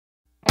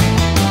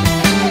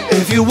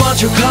If you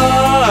want your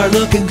car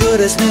looking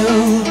good as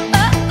new,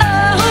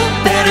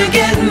 better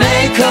get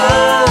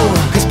Maaco,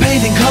 'cause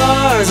painting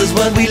cars is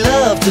what we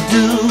love to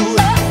do.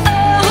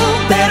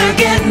 Better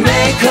get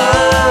Maaco.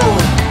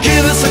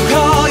 Give us a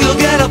call, you'll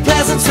get a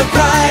pleasant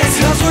surprise,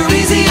 'cause we're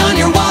easy on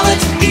your wallet,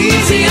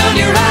 easy on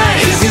your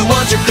eyes. If you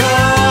want your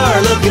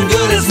car looking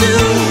good as new,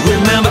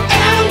 remember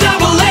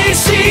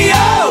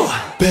MAACO.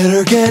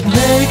 Better get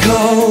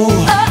Maaco.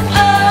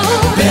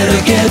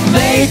 Better get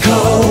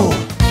Maaco.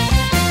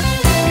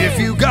 If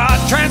you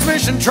got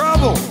transmission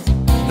trouble,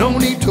 no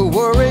need to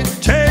worry.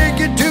 Take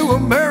it to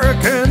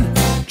American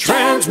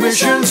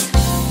Transmissions.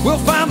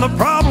 We'll find the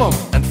problem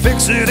and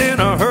fix it in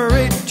a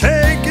hurry.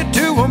 Take it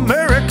to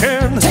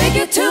American. Take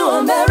it to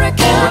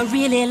American. I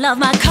really love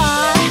my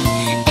car,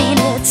 ain't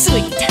it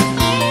sweet?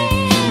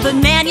 But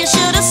man, you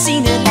should have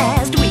seen it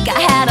last week.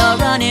 I had her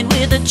running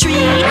with a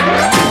tree.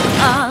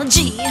 Oh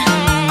gee,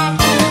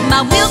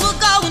 my wheels were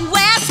going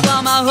west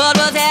while my hood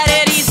was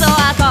headed east. So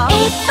I called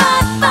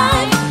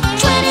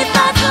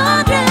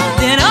 855-2500.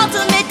 Then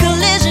ultimate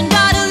collision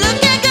got it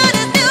looking good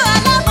as new. I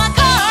love my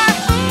car,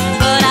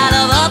 but I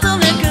love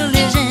ultimate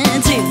collision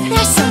too.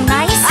 They're so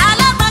nice. I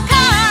love my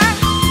car,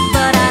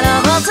 but I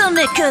love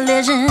ultimate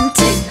collision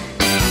too.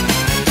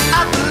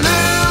 At the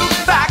Lube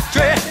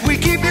Factory, we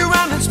keep you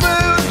running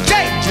smooth.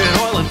 Changing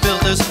oil and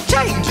filters,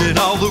 changing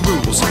all the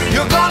rules.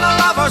 You're gonna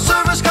love our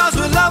service 'cause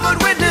we love what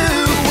we do.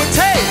 We're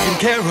taking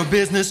care of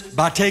business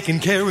by taking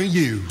care of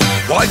you.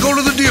 Why go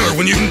to the dealer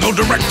when you can go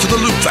direct to the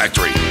Lube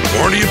Factory?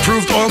 Warranty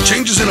approved oil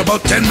changes in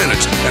about 10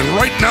 minutes. And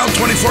right now,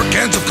 24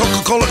 cans of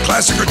Coca-Cola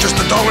Classic are just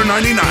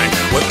 $1.99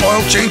 with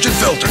oil change and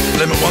filter.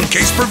 Limit 1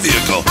 case per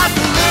vehicle. At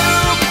the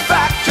Lube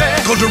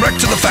Factory. Go direct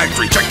to the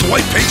factory. Check the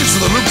white pages for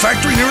the Lube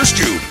Factory nearest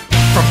you.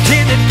 From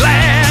tinted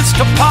glass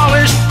to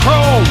polished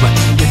chrome,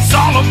 it's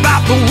all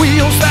about the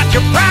wheels that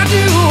you're proud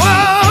to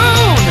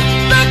own.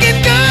 Looking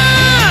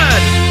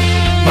good,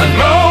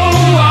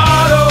 Monroe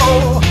Auto.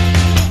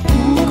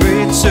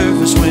 Great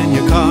service when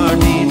your car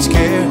needs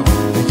care.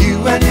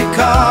 You and your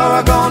car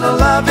are gonna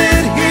love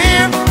it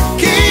here,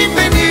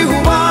 keeping you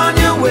on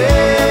your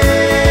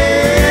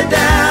way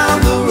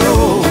down the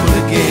road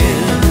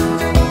again.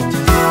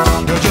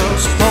 You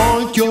just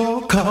point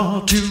your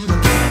car to the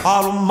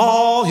auto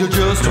mall. You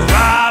just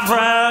drive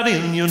right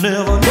in. You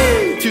never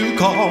need to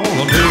call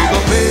or take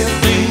a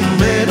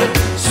 15-minute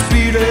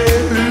Speedy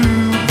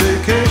Lube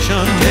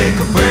vacation. Take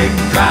a break,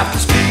 drive to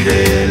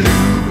Speedy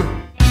Lube.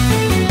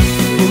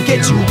 We'll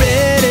get you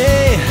ready,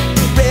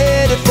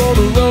 ready for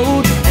the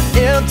road at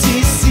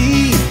MTC,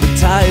 the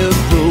Tire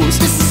Pros.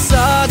 This is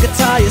Saga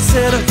Tire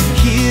Center,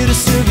 here to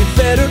serve you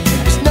better.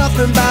 There's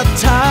nothing about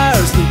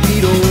tires that we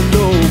don't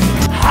know.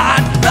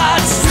 Hot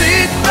rods,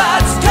 sweet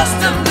rods,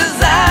 custom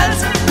designs.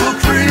 We'll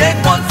create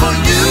one for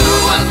you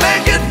and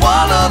make it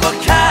one of a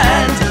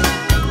kind.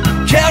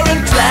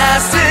 Karen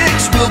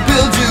Classics will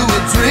build you a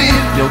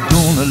dream you're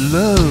gonna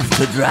love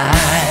to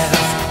drive.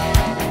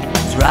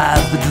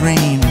 Drive the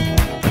dream.